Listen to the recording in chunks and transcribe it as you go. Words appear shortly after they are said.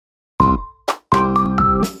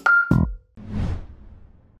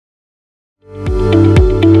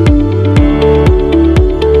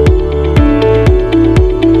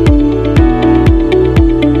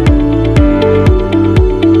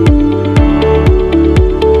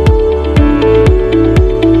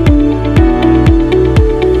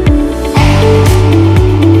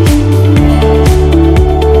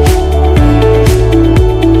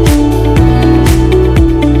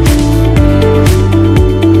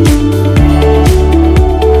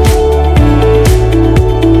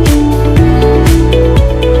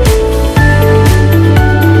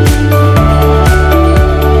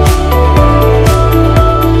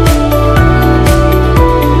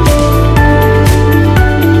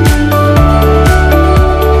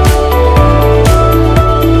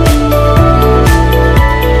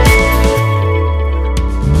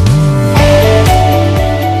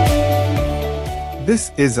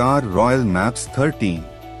is our Royal Maps 13.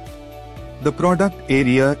 The product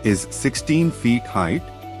area is 16 feet height,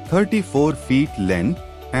 34 feet length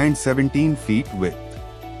and 17 feet width.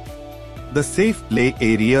 The safe play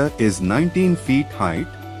area is 19 feet height,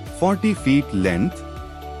 40 feet length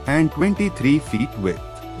and 23 feet width.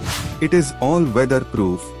 It is all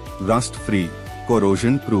weather-proof, rust-free,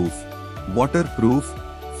 corrosion-proof, water-proof,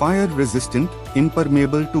 fire-resistant,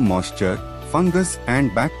 impermeable to moisture, fungus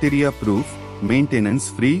and bacteria-proof,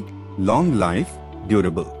 maintenance-free, long-life,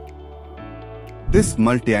 durable. This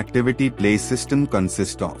multi-activity play system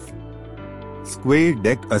consists of square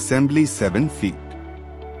deck assembly 7 feet,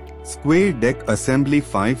 square deck assembly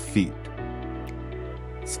 5 feet,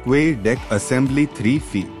 square deck assembly 3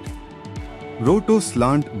 feet, roto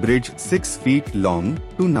slant bridge 6 feet long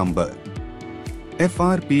to number,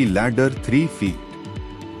 FRP ladder 3 feet,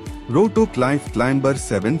 roto cliff climber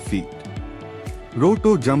 7 feet,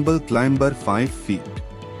 roto jumble climber 5 feet,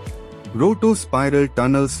 roto spiral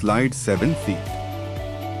tunnel slide 7 feet,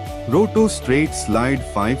 roto straight slide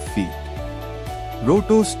 5 feet,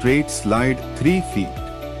 roto straight slide 3 feet,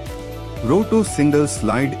 roto single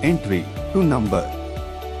slide entry to number,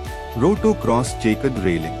 roto cross checkered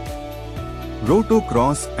railing, roto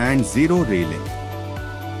cross and zero railing,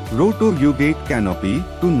 roto U-gate canopy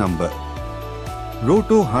to number,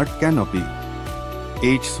 roto hut canopy,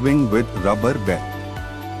 H-swing with rubber belt,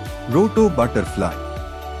 roto butterfly.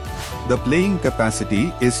 The playing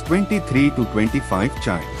capacity is 23 to 25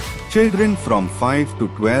 child. Children from 5 to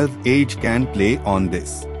 12 age can play on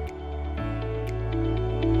this.